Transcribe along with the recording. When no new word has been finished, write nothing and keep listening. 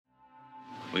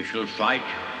We shall fight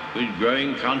with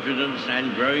growing confidence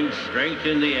and growing strength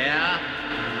in the air.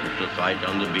 We shall fight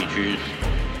on the beaches.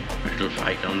 We shall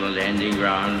fight on the landing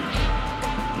grounds.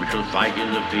 We shall fight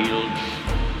in the fields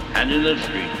and in the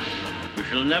streets. We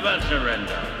shall never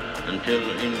surrender until,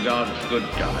 in God's good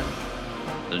time,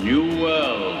 the new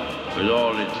world, with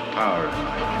all its power and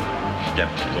might,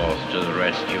 steps forth to the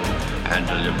rescue and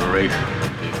the liberation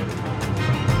of people.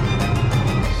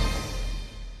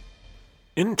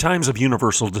 In times of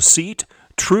universal deceit,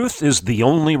 truth is the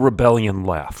only rebellion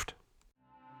left.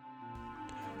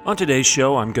 On today's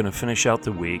show, I'm going to finish out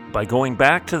the week by going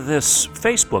back to this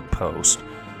Facebook post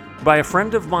by a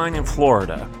friend of mine in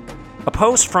Florida, a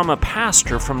post from a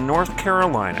pastor from North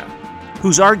Carolina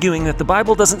who's arguing that the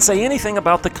Bible doesn't say anything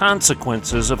about the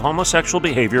consequences of homosexual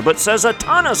behavior, but says a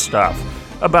ton of stuff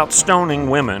about stoning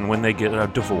women when they get a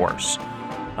divorce.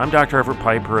 I'm Dr. Everett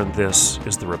Piper, and this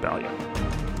is The Rebellion.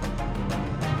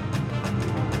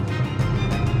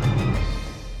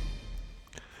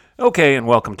 Okay, and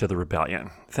welcome to The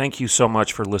Rebellion. Thank you so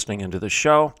much for listening into the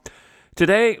show.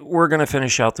 Today, we're going to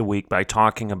finish out the week by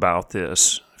talking about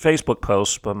this Facebook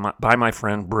post by my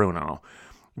friend Bruno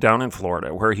down in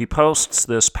Florida, where he posts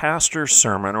this pastor's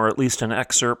sermon, or at least an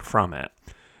excerpt from it,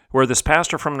 where this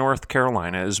pastor from North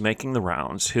Carolina is making the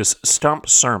rounds. His stump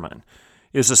sermon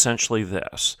is essentially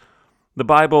this: the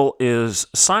Bible is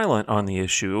silent on the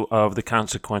issue of the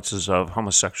consequences of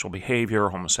homosexual behavior,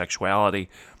 homosexuality.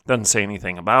 Doesn't say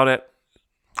anything about it.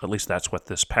 At least that's what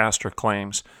this pastor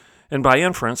claims. And by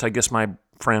inference, I guess my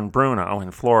friend Bruno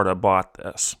in Florida bought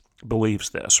this,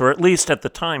 believes this, or at least at the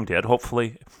time did.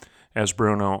 Hopefully, as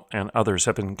Bruno and others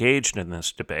have engaged in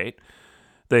this debate,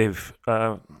 they've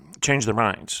changed their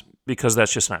minds, because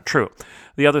that's just not true.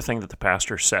 The other thing that the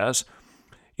pastor says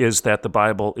is that the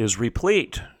Bible is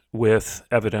replete with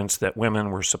evidence that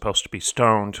women were supposed to be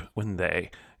stoned when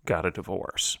they got a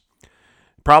divorce.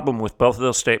 Problem with both of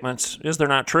those statements is they're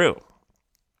not true.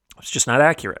 It's just not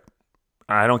accurate.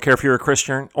 I don't care if you're a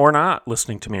Christian or not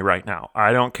listening to me right now.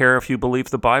 I don't care if you believe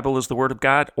the Bible is the Word of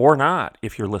God or not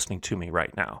if you're listening to me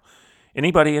right now.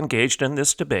 Anybody engaged in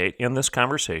this debate, in this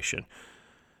conversation,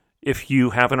 if you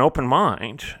have an open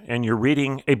mind and you're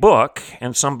reading a book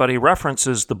and somebody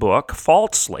references the book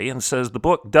falsely and says the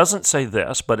book doesn't say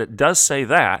this, but it does say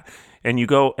that, and you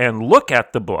go and look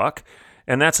at the book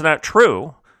and that's not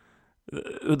true,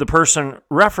 the person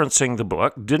referencing the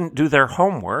book didn't do their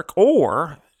homework,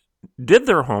 or did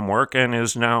their homework and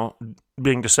is now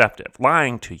being deceptive,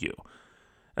 lying to you.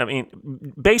 I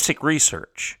mean, basic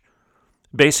research,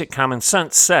 basic common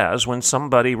sense says when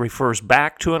somebody refers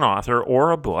back to an author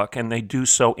or a book and they do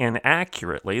so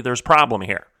inaccurately, there's a problem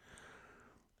here.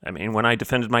 I mean, when I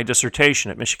defended my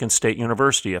dissertation at Michigan State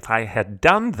University, if I had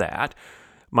done that,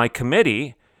 my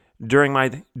committee during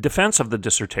my defense of the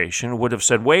dissertation would have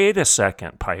said, wait a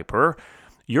second, Piper,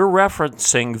 you're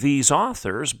referencing these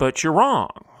authors, but you're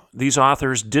wrong. These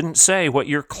authors didn't say what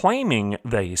you're claiming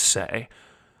they say,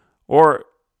 or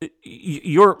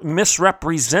you're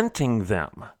misrepresenting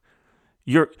them.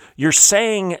 You're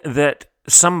saying that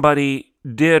somebody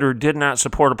did or did not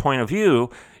support a point of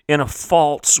view in a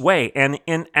false way, an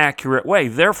inaccurate way.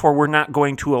 Therefore, we're not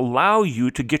going to allow you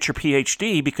to get your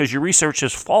PhD because your research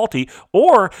is faulty,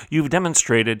 or you've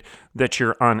demonstrated that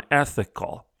you're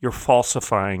unethical. You're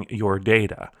falsifying your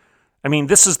data. I mean,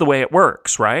 this is the way it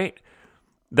works, right?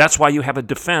 That's why you have a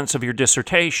defense of your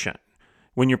dissertation.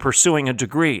 When you're pursuing a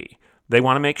degree, they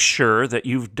want to make sure that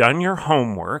you've done your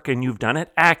homework and you've done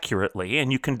it accurately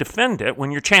and you can defend it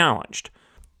when you're challenged.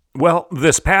 Well,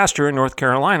 this pastor in North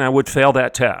Carolina would fail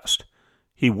that test.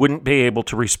 He wouldn't be able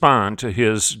to respond to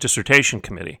his dissertation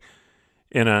committee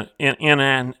in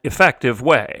an effective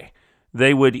way.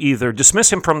 They would either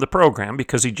dismiss him from the program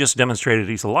because he just demonstrated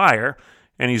he's a liar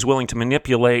and he's willing to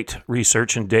manipulate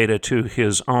research and data to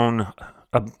his own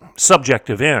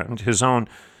subjective end, his own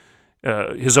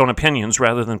opinions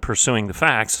rather than pursuing the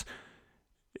facts.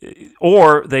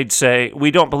 Or they'd say, we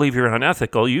don't believe you're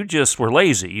unethical, you just were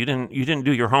lazy, you didn't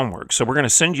do your homework, so we're going to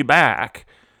send you back,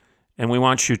 and we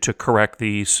want you to correct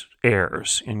these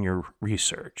errors in your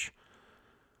research.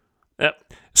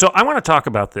 So I want to talk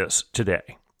about this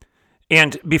today.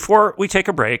 And before we take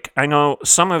a break, I know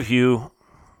some of you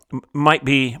might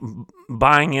be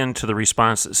buying into the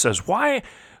response that says, why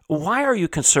are you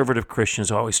conservative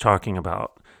Christians always talking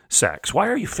about sex? Why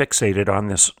are you fixated on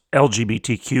this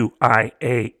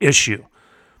LGBTQIA issue?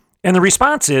 And the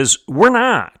response is, we're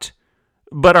not,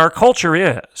 but our culture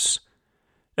is.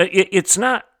 It's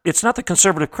not the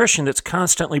conservative Christian that's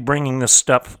constantly bringing this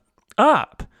stuff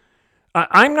up.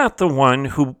 I'm not the one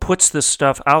who puts this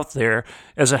stuff out there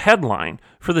as a headline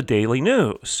for the daily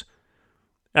news.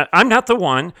 I'm not the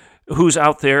one who's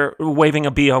out there waving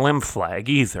a BLM flag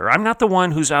either. I'm not the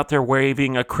one who's out there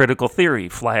waving a critical theory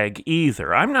flag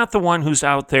either. I'm not the one who's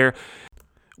out there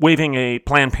waving a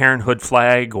Planned Parenthood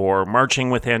flag or marching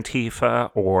with Antifa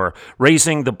or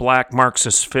raising the black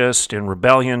Marxist fist in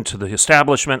rebellion to the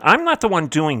establishment. I'm not the one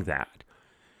doing that.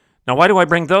 Now, why do I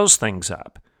bring those things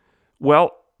up?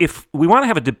 Well, if we want to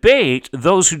have a debate,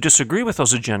 those who disagree with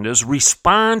those agendas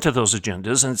respond to those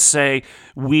agendas and say,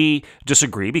 we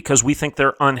disagree because we think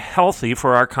they're unhealthy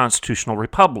for our constitutional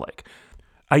republic.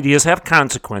 Ideas have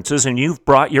consequences, and you've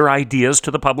brought your ideas to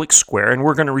the public square, and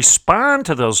we're going to respond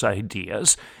to those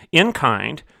ideas in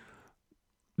kind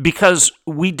because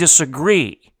we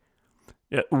disagree.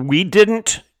 We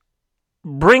didn't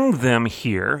bring them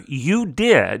here. You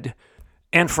did.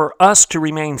 And for us to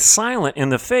remain silent in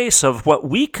the face of what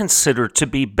we consider to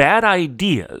be bad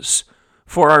ideas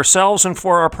for ourselves and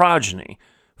for our progeny,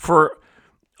 for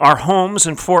our homes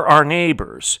and for our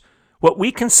neighbors, what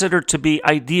we consider to be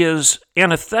ideas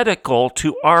antithetical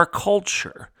to our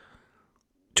culture,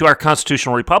 to our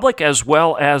constitutional republic, as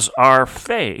well as our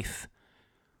faith.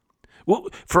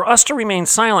 For us to remain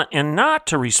silent and not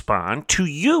to respond to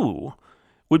you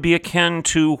would be akin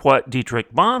to what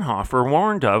Dietrich Bonhoeffer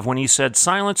warned of when he said,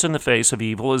 silence in the face of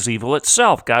evil is evil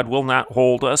itself. God will not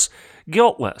hold us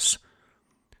guiltless.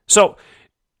 So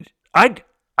I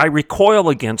recoil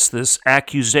against this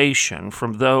accusation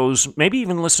from those, maybe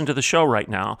even listen to the show right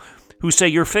now, who say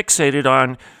you're fixated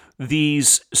on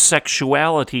these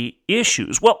sexuality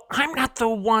issues. Well, I'm not the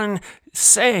one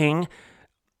saying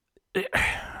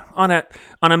on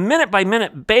a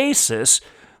minute-by-minute basis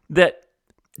that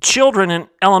children in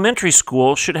elementary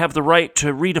school should have the right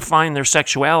to redefine their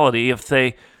sexuality if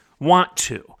they want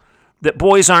to. That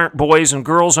boys aren't boys and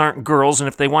girls aren't girls, and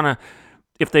if they want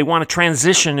to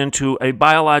transition into a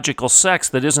biological sex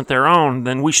that isn't their own,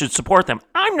 then we should support them.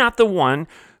 I'm not the one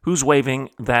who's waving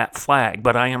that flag,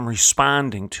 but I am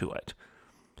responding to it.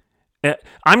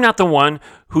 I'm not the one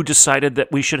who decided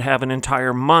that we should have an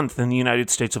entire month in the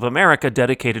United States of America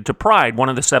dedicated to pride, one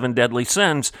of the 7 deadly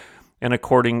sins, and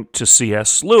according to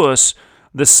C.S. Lewis,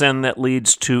 the sin that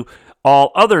leads to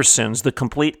all other sins, the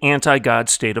complete anti-God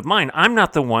state of mind. I'm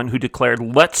not the one who declared,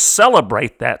 let's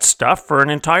celebrate that stuff for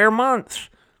an entire month.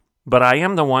 But I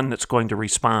am the one that's going to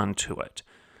respond to it.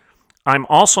 I'm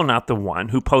also not the one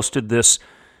who posted this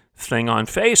thing on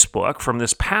Facebook from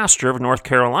this pastor of North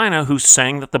Carolina who's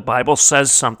saying that the Bible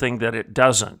says something that it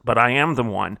doesn't. But I am the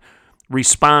one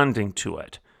responding to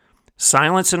it.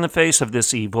 Silence in the face of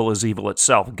this evil is evil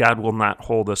itself. God will not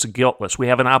hold us guiltless. We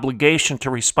have an obligation to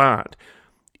respond.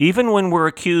 Even when we're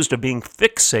accused of being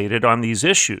fixated on these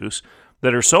issues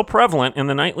that are so prevalent in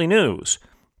the nightly news,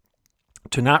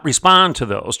 to not respond to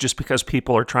those just because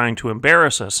people are trying to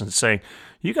embarrass us and say,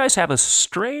 you guys have a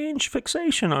strange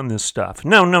fixation on this stuff.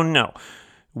 No.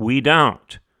 We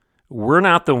don't. We're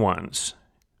not the ones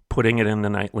putting it in the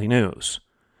nightly news.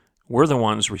 We're the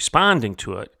ones responding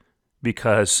to it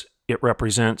because it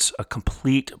represents a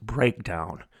complete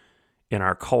breakdown in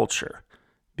our culture,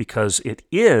 because it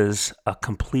is a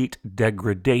complete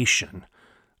degradation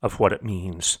of what it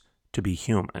means to be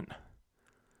human,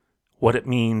 what it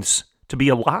means to be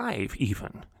alive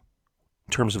even,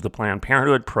 in terms of the Planned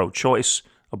Parenthood, pro-choice,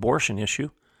 abortion issue,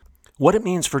 what it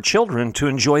means for children to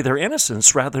enjoy their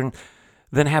innocence rather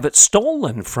than have it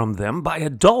stolen from them by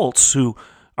adults who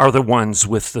are the ones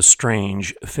with the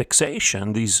strange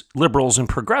fixation, these liberals and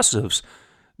progressives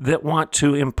that want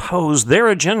to impose their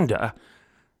agenda,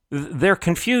 their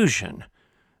confusion,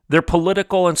 their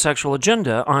political and sexual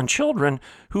agenda on children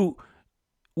who,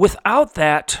 without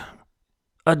that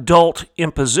adult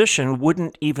imposition,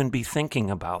 wouldn't even be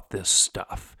thinking about this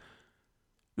stuff.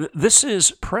 This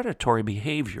is predatory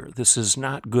behavior. This is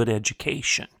not good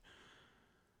education.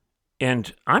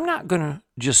 And I'm not going to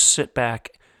just sit back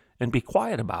and be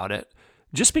quiet about it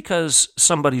just because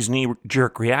somebody's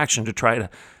knee-jerk reaction to try to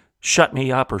shut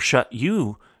me up or shut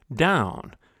you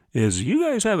down is, you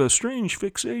guys have a strange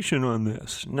fixation on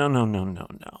this. No.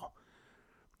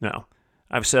 No.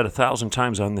 I've said 1,000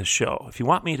 times on this show, if you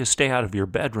want me to stay out of your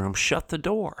bedroom, shut the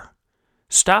door.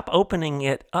 Stop opening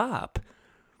it up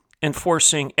and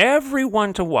forcing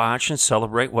everyone to watch and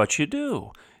celebrate what you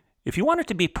do. If you want it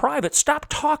to be private, stop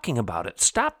talking about it.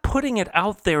 Stop putting it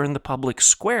out there in the public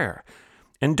square.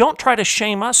 And don't try to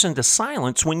shame us into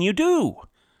silence when you do.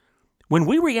 When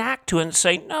we react to it and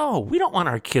say, no, we don't want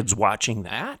our kids watching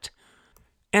that.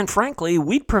 And frankly,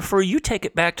 we'd prefer you take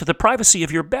it back to the privacy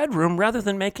of your bedroom rather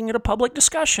than making it a public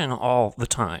discussion all the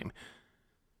time.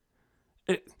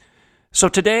 So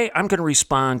today, I'm going to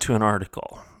respond to an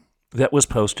article that was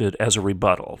posted as a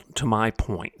rebuttal to my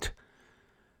point,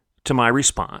 to my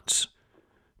response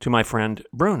to my friend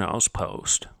Bruno's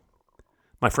post.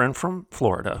 My friend from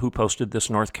Florida who posted this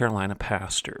North Carolina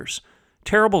pastor's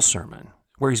terrible sermon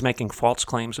where he's making false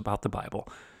claims about the Bible.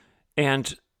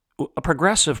 And a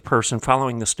progressive person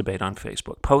following this debate on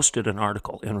Facebook posted an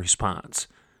article in response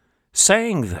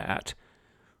saying that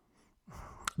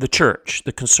the church,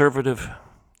 the conservative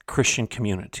Christian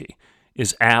community,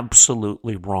 is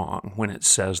absolutely wrong when it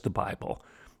says the Bible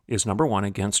is, number one,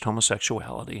 against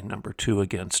homosexuality, number two,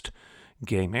 against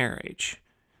gay marriage,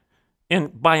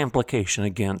 and by implication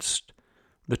against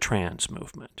the trans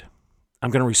movement. I'm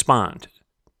going to respond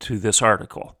to this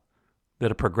article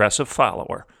that a progressive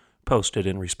follower posted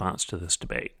in response to this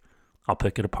debate. I'll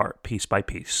pick it apart piece by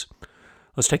piece.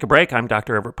 Let's take a break. I'm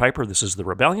Dr. Everett Piper. This is The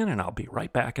Rebellion, and I'll be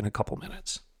right back in a couple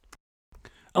minutes.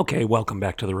 Okay, welcome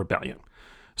back to The Rebellion.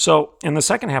 So, in the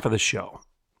second half of the show,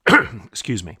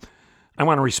 excuse me, I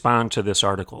want to respond to this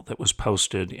article that was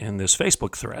posted in this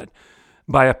Facebook thread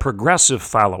by a progressive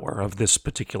follower of this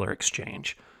particular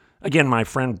exchange. Again, my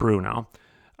friend Bruno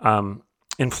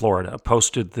in Florida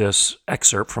posted this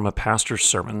excerpt from a pastor's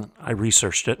sermon. I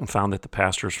researched it and found that the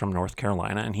pastor's from North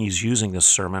Carolina, and he's using this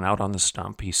sermon out on the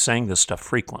stump. He's saying this stuff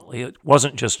frequently. It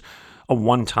wasn't just a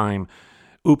one-time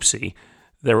oopsie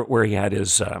there where he had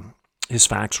his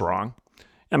facts wrong.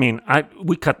 I mean,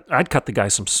 I'd cut the guy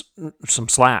some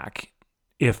slack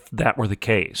if that were the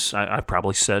case. I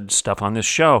probably said stuff on this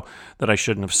show that I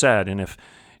shouldn't have said, and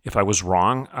if I was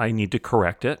wrong, I need to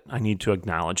correct it. I need to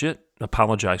acknowledge it,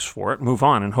 apologize for it, move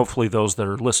on, and hopefully those that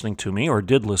are listening to me or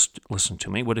did listen to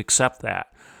me would accept that.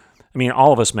 I mean,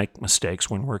 all of us make mistakes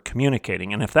when we're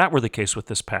communicating, and if that were the case with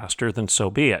this pastor, then so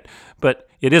be it. But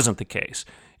it isn't the case.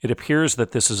 It appears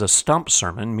that this is a stump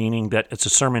sermon, meaning that it's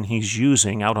a sermon he's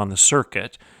using out on the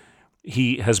circuit.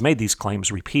 He has made these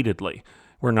claims repeatedly,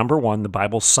 where number one, the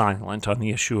Bible's silent on the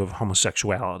issue of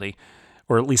homosexuality,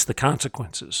 or at least the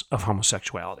consequences of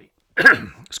homosexuality.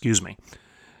 Excuse me.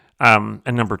 And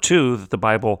number two, that the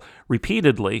Bible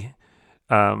repeatedly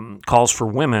calls for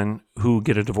women who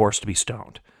get a divorce to be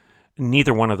stoned.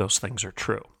 Neither one of those things are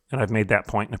true. And I've made that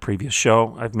point in a previous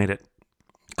show. I've made it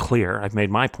clear. I've made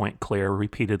my point clear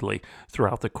repeatedly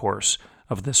throughout the course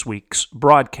of this week's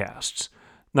broadcasts.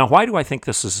 Now, why do I think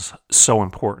this is so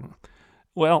important?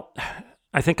 Well,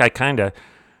 I think I kind of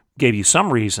gave you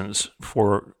some reasons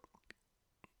for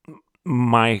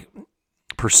my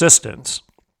persistence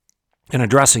in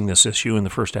addressing this issue in the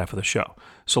first half of the show.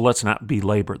 So let's not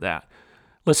belabor that.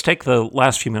 Let's take the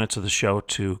last few minutes of the show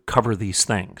to cover these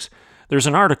things. There's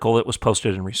an article that was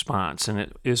posted in response, and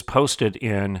it is posted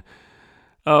in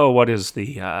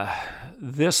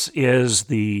this is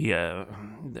the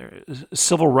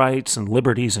Civil Rights and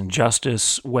Liberties and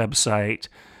Justice website,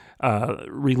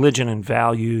 Religion and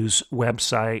Values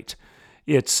website.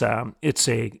 It's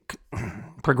a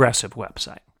progressive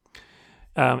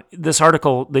website. This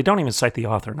article, they don't even cite the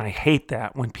author, and I hate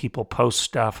that when people post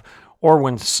stuff or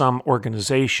when some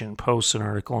organization posts an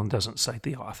article and doesn't cite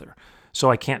the author. So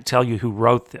I can't tell you who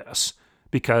wrote this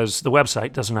because the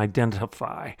website doesn't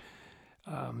identify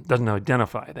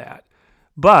that.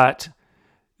 But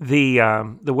the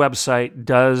website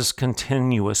does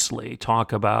continuously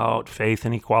talk about faith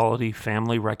and equality,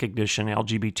 family recognition,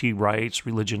 LGBT rights,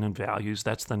 religion and values.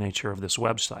 That's the nature of this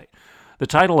website. The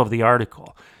title of the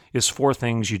article is 4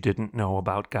 Things You Didn't Know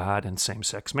About God and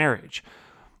Same-Sex Marriage.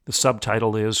 The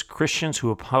subtitle is Christians Who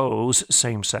Oppose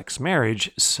Same-Sex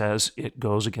Marriage Says It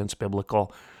Goes Against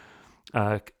Biblical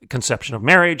Conception of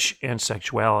Marriage and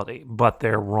Sexuality, but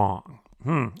they're wrong.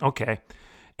 Okay.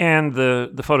 And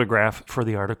the photograph for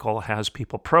the article has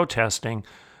people protesting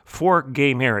for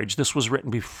gay marriage. This was written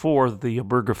before the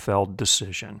Obergefell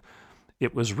decision.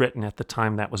 It was written at the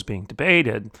time that was being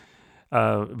debated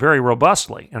very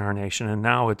robustly in our nation, and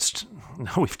now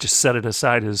we've just set it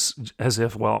aside as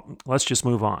if, well, let's just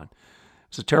move on.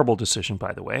 It's a terrible decision,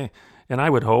 by the way, and I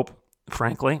would hope,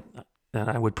 frankly, and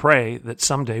I would pray that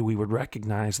someday we would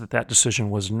recognize that decision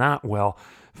was not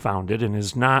well-founded and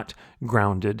is not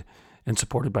grounded and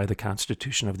supported by the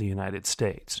Constitution of the United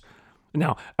States.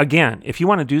 Now, again, if you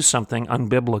want to do something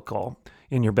unbiblical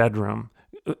in your bedroom,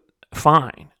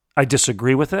 fine. I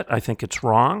disagree with it. I think it's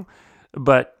wrong.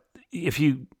 But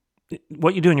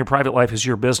what you do in your private life is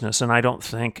your business, and I don't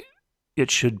think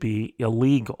it should be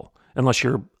illegal unless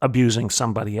you're abusing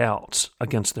somebody else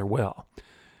against their will.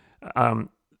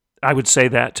 I would say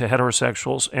that to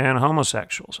heterosexuals and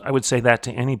homosexuals. I would say that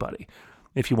to anybody.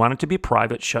 If you want it to be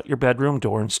private, shut your bedroom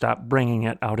door and stop bringing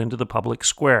it out into the public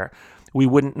square. We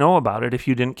wouldn't know about it if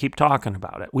you didn't keep talking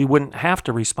about it. We wouldn't have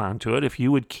to respond to it if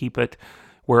you would keep it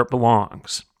where it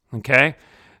belongs. Okay?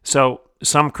 So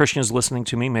some Christians listening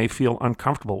to me may feel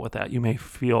uncomfortable with that. You may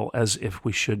feel as if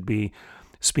we should be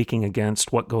speaking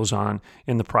against what goes on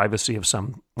in the privacy of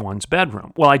someone's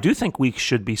bedroom. Well, I do think we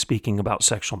should be speaking about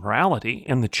sexual morality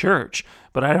in the church,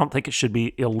 but I don't think it should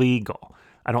be illegal.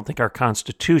 I don't think our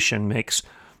Constitution makes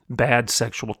bad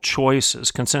sexual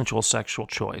choices, consensual sexual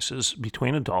choices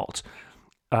between adults,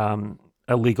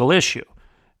 a legal issue.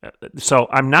 So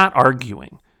I'm not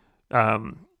arguing.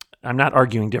 I'm not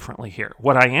arguing differently here.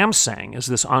 What I am saying is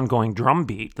this ongoing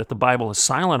drumbeat that the Bible is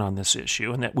silent on this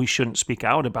issue and that we shouldn't speak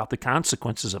out about the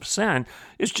consequences of sin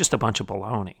is just a bunch of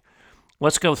baloney.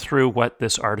 Let's go through what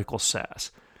this article says.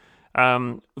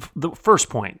 The first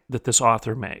point that this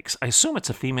author makes, I assume it's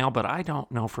a female, but I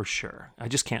don't know for sure. I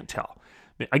just can't tell.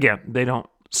 Again, they don't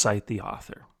cite the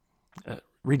author.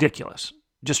 Ridiculous.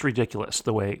 Just ridiculous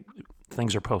the way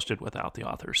things are posted without the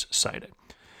authors cited.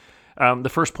 The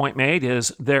first point made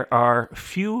is there are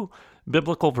few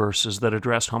biblical verses that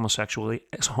address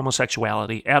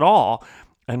homosexuality at all,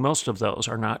 and most of those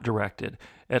are not directed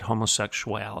at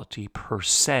homosexuality per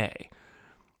se.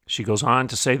 She goes on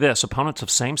to say this: opponents of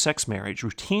same-sex marriage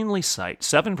routinely cite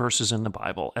 7 verses in the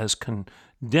Bible as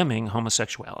condemning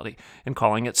homosexuality and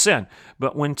calling it sin.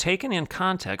 But when taken in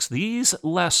context, these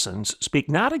lessons speak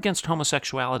not against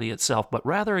homosexuality itself, but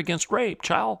rather against rape,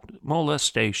 child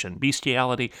molestation,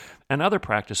 bestiality, and other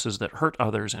practices that hurt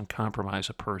others and compromise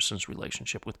a person's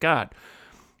relationship with God.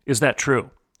 Is that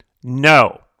true?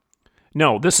 No.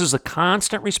 No, this is a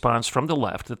constant response from the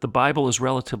left that the Bible is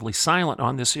relatively silent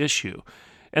on this issue,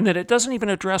 and that it doesn't even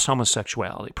address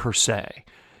homosexuality per se,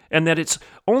 and that it's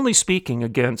only speaking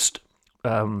against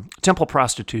temple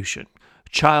prostitution,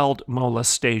 child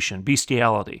molestation,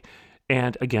 bestiality,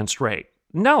 and against rape.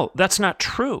 No, that's not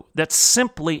true. That's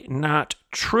simply not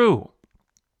true.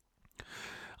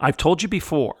 I've told you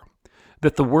before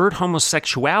that the word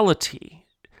homosexuality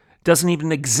doesn't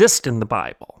even exist in the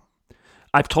Bible.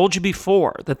 I've told you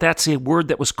before that that's a word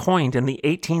that was coined in the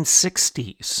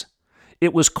 1860s.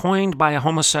 It was coined by a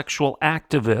homosexual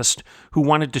activist who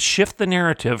wanted to shift the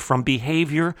narrative from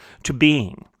behavior to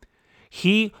being.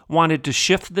 He wanted to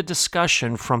shift the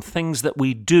discussion from things that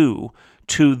we do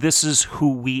to this is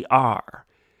who we are.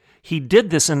 He did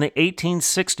this in the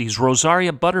 1860s.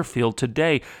 Rosaria Butterfield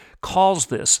today calls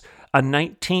this a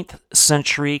 19th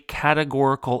century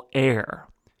categorical error.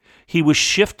 He was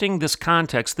shifting this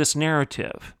context, this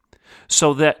narrative,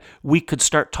 so that we could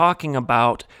start talking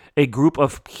about a group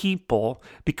of people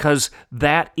because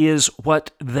that is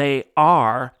what they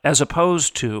are, as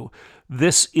opposed to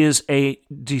this is a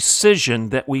decision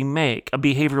that we make, a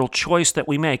behavioral choice that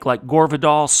we make. Like Gore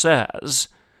Vidal says,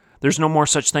 there's no more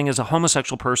such thing as a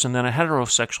homosexual person than a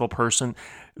heterosexual person.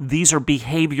 These are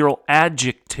behavioral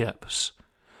adjectives.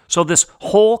 So this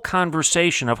whole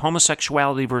conversation of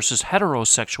homosexuality versus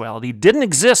heterosexuality didn't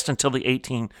exist until the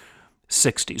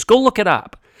 1860s. Go look it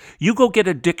up. You go get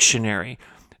a dictionary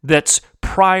that's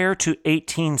prior to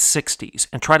 1860s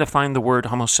and try to find the word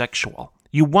homosexual.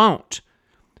 You won't.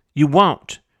 You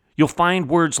won't. You'll find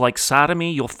words like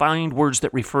sodomy. You'll find words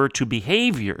that refer to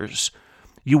behaviors.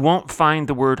 You won't find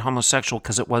the word homosexual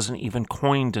because it wasn't even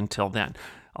coined until then.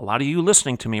 A lot of you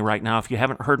listening to me right now, if you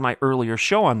haven't heard my earlier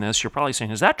show on this, you're probably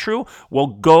saying, is that true? Well,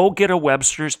 go get a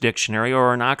Webster's Dictionary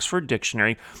or an Oxford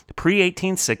Dictionary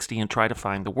pre-1860 and try to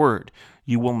find the word.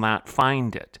 You will not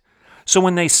find it. So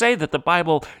when they say that the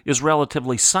Bible is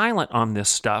relatively silent on this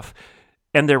stuff,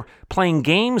 and they're playing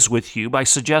games with you by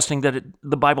suggesting that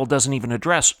the Bible doesn't even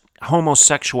address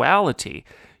homosexuality,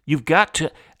 you've got to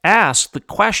ask the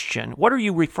question, what are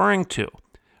you referring to?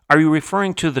 Are you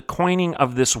referring to the coining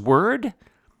of this word?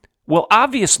 Well,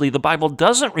 obviously, the Bible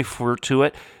doesn't refer to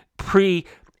it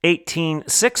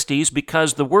pre-1860s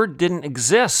because the word didn't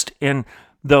exist in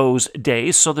those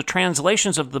days. So the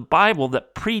translations of the Bible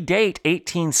that predate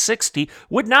 1860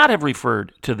 would not have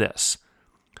referred to this.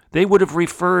 They would have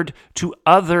referred to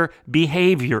other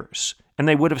behaviors, and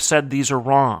they would have said these are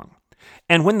wrong.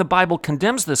 And when the Bible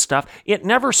condemns this stuff, it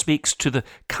never speaks to the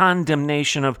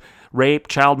condemnation of rape,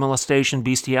 child molestation,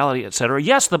 bestiality, etc.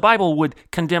 Yes, the Bible would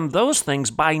condemn those things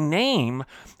by name,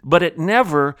 but it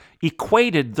never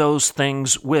equated those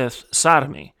things with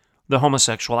sodomy, the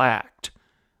homosexual act.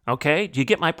 Okay? Do you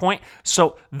get my point?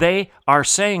 So they are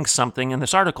saying something in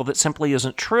this article that simply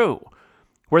isn't true,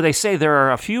 where they say there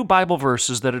are a few Bible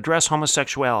verses that address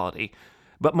homosexuality,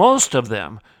 but most of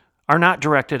them are not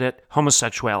directed at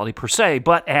homosexuality per se,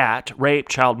 but at rape,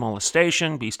 child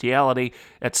molestation, bestiality,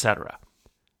 etc.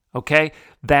 Okay?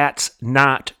 That's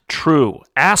not true.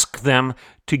 Ask them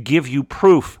to give you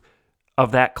proof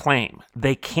of that claim.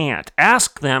 They can't.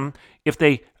 Ask them if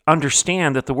they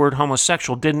understand that the word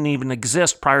homosexual didn't even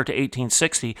exist prior to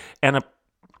 1860, and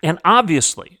And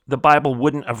obviously, the Bible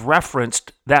wouldn't have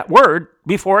referenced that word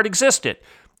before it existed.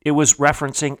 It was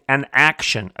referencing an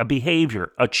action, a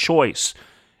behavior, a choice,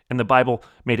 and the Bible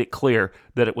made it clear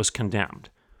that it was condemned.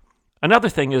 Another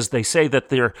thing is they say that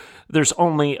there's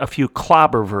only a few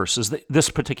clobber verses. This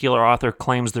particular author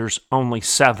claims there's only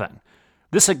 7.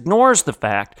 This ignores the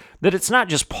fact that it's not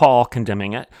just Paul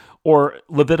condemning it or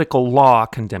Levitical law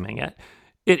condemning it.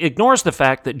 It ignores the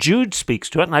fact that Jude speaks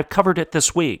to it, and I've covered it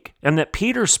this week, and that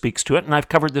Peter speaks to it, and I've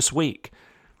covered this week.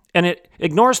 And it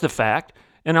ignores the fact,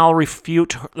 and I'll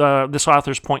refute this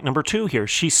author's point number 2 here.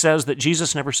 She says that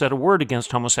Jesus never said a word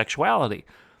against homosexuality.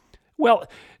 Well,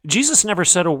 Jesus never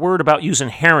said a word about using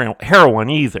heroin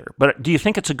either, but do you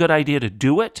think it's a good idea to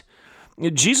do it?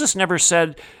 Jesus never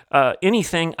said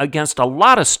anything against a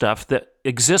lot of stuff that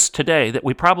exists today that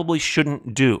we probably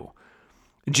shouldn't do.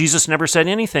 Jesus never said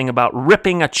anything about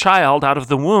ripping a child out of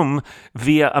the womb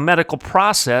via a medical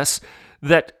process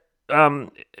that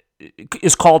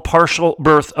is called partial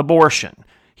birth abortion.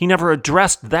 He never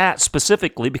addressed that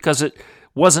specifically because it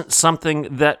wasn't something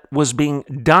that was being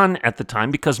done at the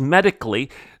time, because medically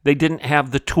they didn't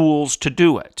have the tools to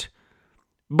do it.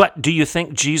 But do you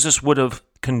think Jesus would have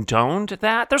condoned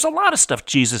that? There's a lot of stuff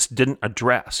Jesus didn't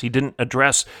address. He didn't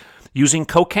address using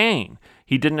cocaine.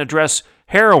 He didn't address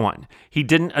heroin. He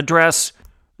didn't address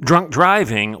drunk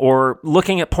driving or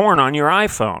looking at porn on your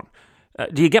iPhone.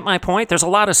 Do you get my point? There's a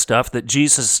lot of stuff that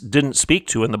Jesus didn't speak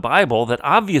to in the Bible that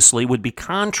obviously would be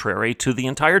contrary to the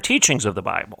entire teachings of the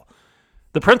Bible,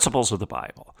 the principles of the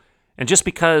Bible. And just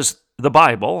because the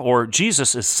Bible or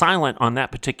Jesus is silent on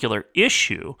that particular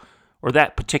issue or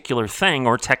that particular thing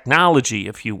or technology,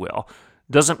 if you will,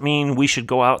 doesn't mean we should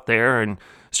go out there and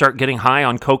start getting high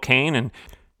on cocaine and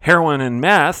heroin and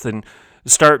meth and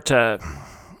start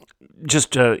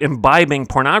imbibing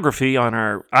pornography on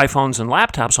our iPhones and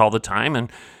laptops all the time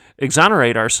and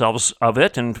exonerate ourselves of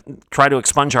it and try to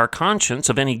expunge our conscience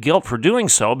of any guilt for doing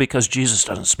so because Jesus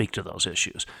doesn't speak to those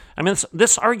issues. I mean,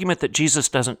 this argument that Jesus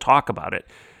doesn't talk about it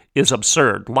is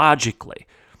absurd logically,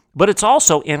 but it's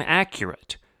also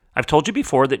inaccurate. I've told you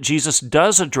before that Jesus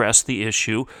does address the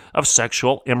issue of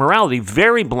sexual immorality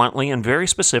very bluntly and very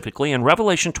specifically in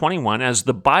Revelation 21. As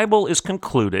the Bible is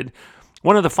concluded,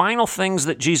 one of the final things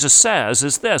that Jesus says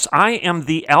is this: I am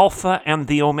the Alpha and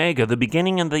the Omega, the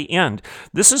beginning and the end.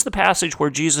 This is the passage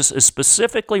where Jesus is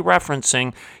specifically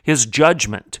referencing his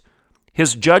judgment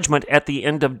at the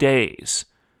end of days.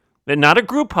 And not a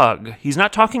group hug. He's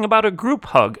not talking about a group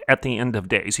hug at the end of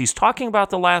days. He's talking about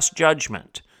the last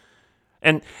judgment.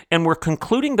 And we're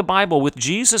concluding the Bible with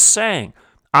Jesus saying,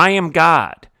 I am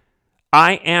God.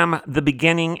 I am the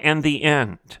beginning and the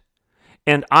end.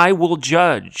 And I will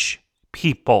judge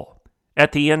people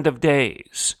at the end of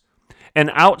days.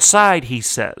 And outside, he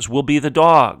says, will be the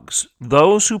dogs,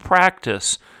 those who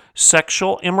practice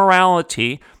sexual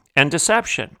immorality and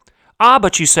deception.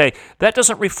 But you say, that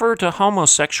doesn't refer to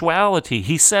homosexuality.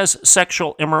 He says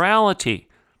sexual immorality.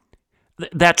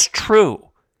 That's true.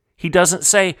 He doesn't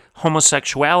say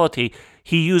homosexuality.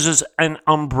 He uses an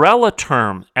umbrella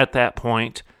term at that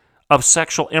point of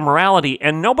sexual immorality,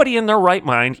 and nobody in their right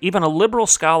mind, even a liberal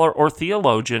scholar or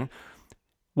theologian,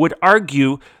 would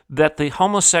argue that the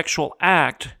homosexual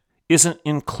act isn't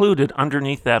included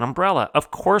underneath that umbrella.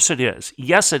 Of course it is.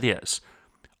 Yes, it is.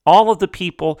 All of the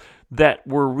people that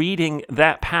were reading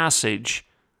that passage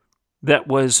that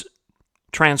was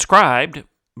transcribed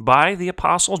by the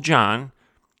Apostle John,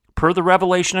 per the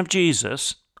revelation of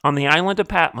Jesus, on the island of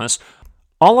Patmos,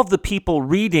 all of the people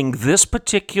reading this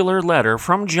particular letter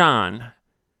from John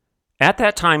at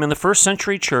that time in the first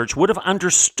century church would have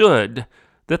understood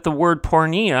that the word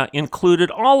porneia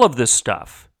included all of this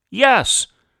stuff. Yes,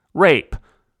 rape,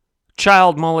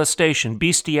 child molestation,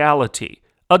 bestiality,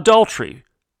 adultery,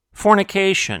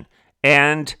 fornication,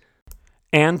 and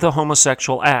the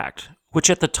homosexual act, which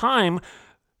at the time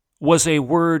was a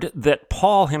word that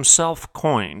Paul himself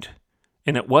coined,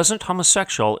 and it wasn't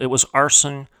homosexual, it was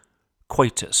arson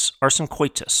coitus,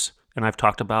 and I've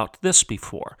talked about this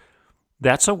before.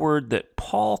 That's a word that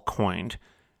Paul coined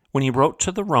when he wrote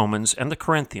to the Romans and the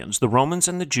Corinthians, the Romans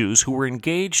and the Jews who were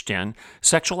engaged in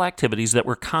sexual activities that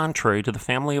were contrary to the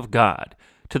family of God,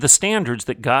 to the standards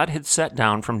that God had set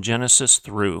down from Genesis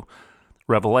through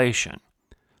Revelation.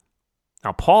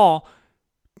 Now, Paul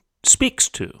speaks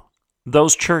to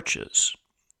those churches,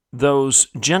 those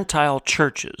Gentile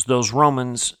churches, those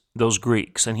Romans, those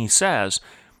Greeks, and he says,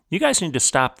 you guys need to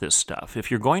stop this stuff.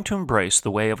 If you're going to embrace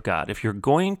the way of God, if you're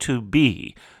going to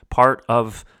be part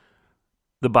of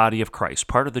the body of Christ,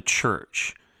 part of the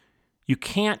church, you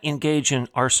can't engage in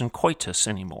arson coitus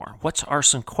anymore. What's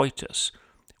arson coitus?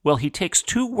 Well, he takes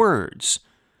two words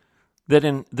that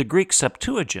in the Greek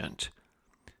Septuagint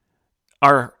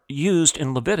are used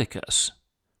in Leviticus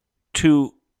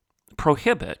to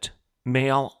prohibit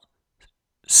male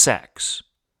sex,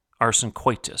 arson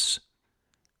coitus,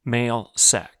 male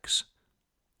sex.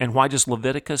 And why does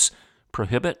Leviticus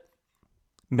prohibit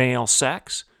male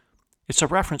sex? It's a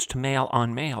reference to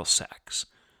male-on-male sex,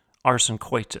 arson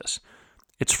coitus.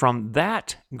 It's from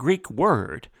that Greek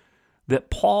word that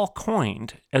Paul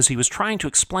coined as he was trying to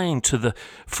explain to the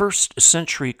first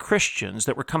century Christians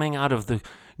that were coming out of the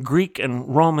Greek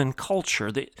and Roman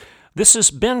culture that this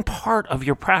has been part of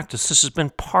your practice. This has been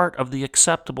part of the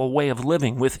acceptable way of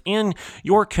living within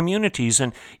your communities.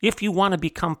 And if you want to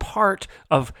become part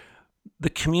of the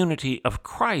community of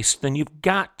Christ, then you've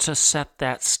got to set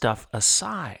that stuff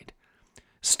aside.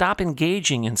 Stop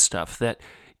engaging in stuff that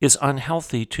is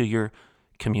unhealthy to your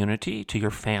community, to your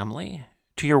family,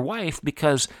 to your wife,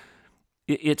 because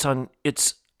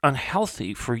it's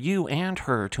unhealthy for you and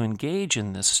her to engage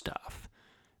in this stuff.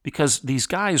 Because these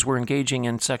guys were engaging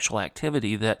in sexual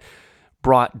activity that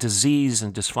brought disease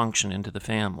and dysfunction into the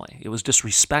family. It was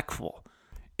disrespectful,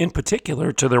 in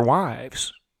particular to their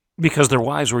wives, because their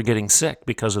wives were getting sick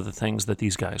because of the things that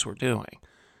these guys were doing.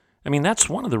 I mean, that's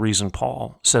one of the reasons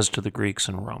Paul says to the Greeks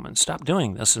and Romans, stop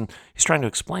doing this. And he's trying to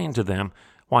explain to them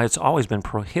why it's always been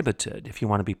prohibited if you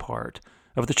want to be part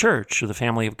of the church or the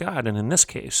family of God. And in this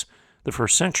case, the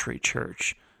first century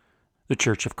church, the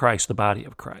church of Christ, the body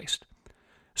of Christ.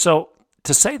 So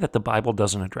to say that the Bible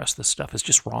doesn't address this stuff is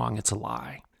just wrong. It's a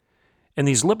lie. And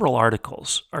these liberal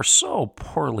articles are so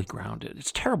poorly grounded.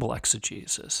 It's terrible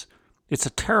exegesis. It's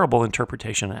a terrible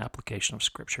interpretation and application of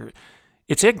Scripture.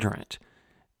 It's ignorant.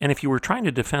 And if you were trying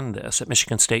to defend this at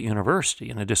Michigan State University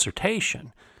in a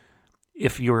dissertation,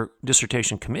 if your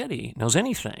dissertation committee knows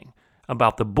anything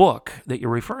about the book that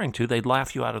you're referring to, they'd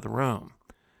laugh you out of the room.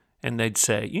 And they'd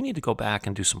say, you need to go back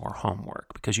and do some more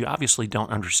homework because you obviously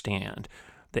don't understand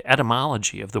the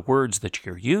etymology of the words that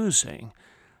you're using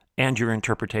and your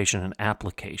interpretation and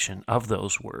application of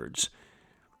those words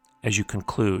as you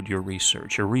conclude your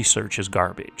research. Your research is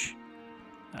garbage.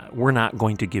 We're not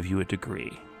going to give you a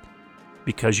degree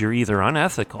because you're either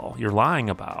unethical, you're lying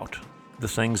about the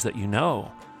things that you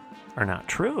know are not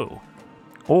true,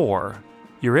 or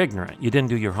you're ignorant, you didn't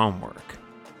do your homework.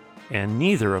 And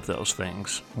neither of those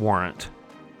things warrant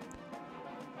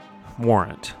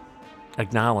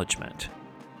acknowledgement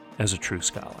as a true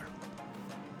scholar.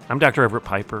 I'm Dr. Everett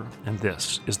Piper, and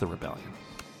this is The Rebellion.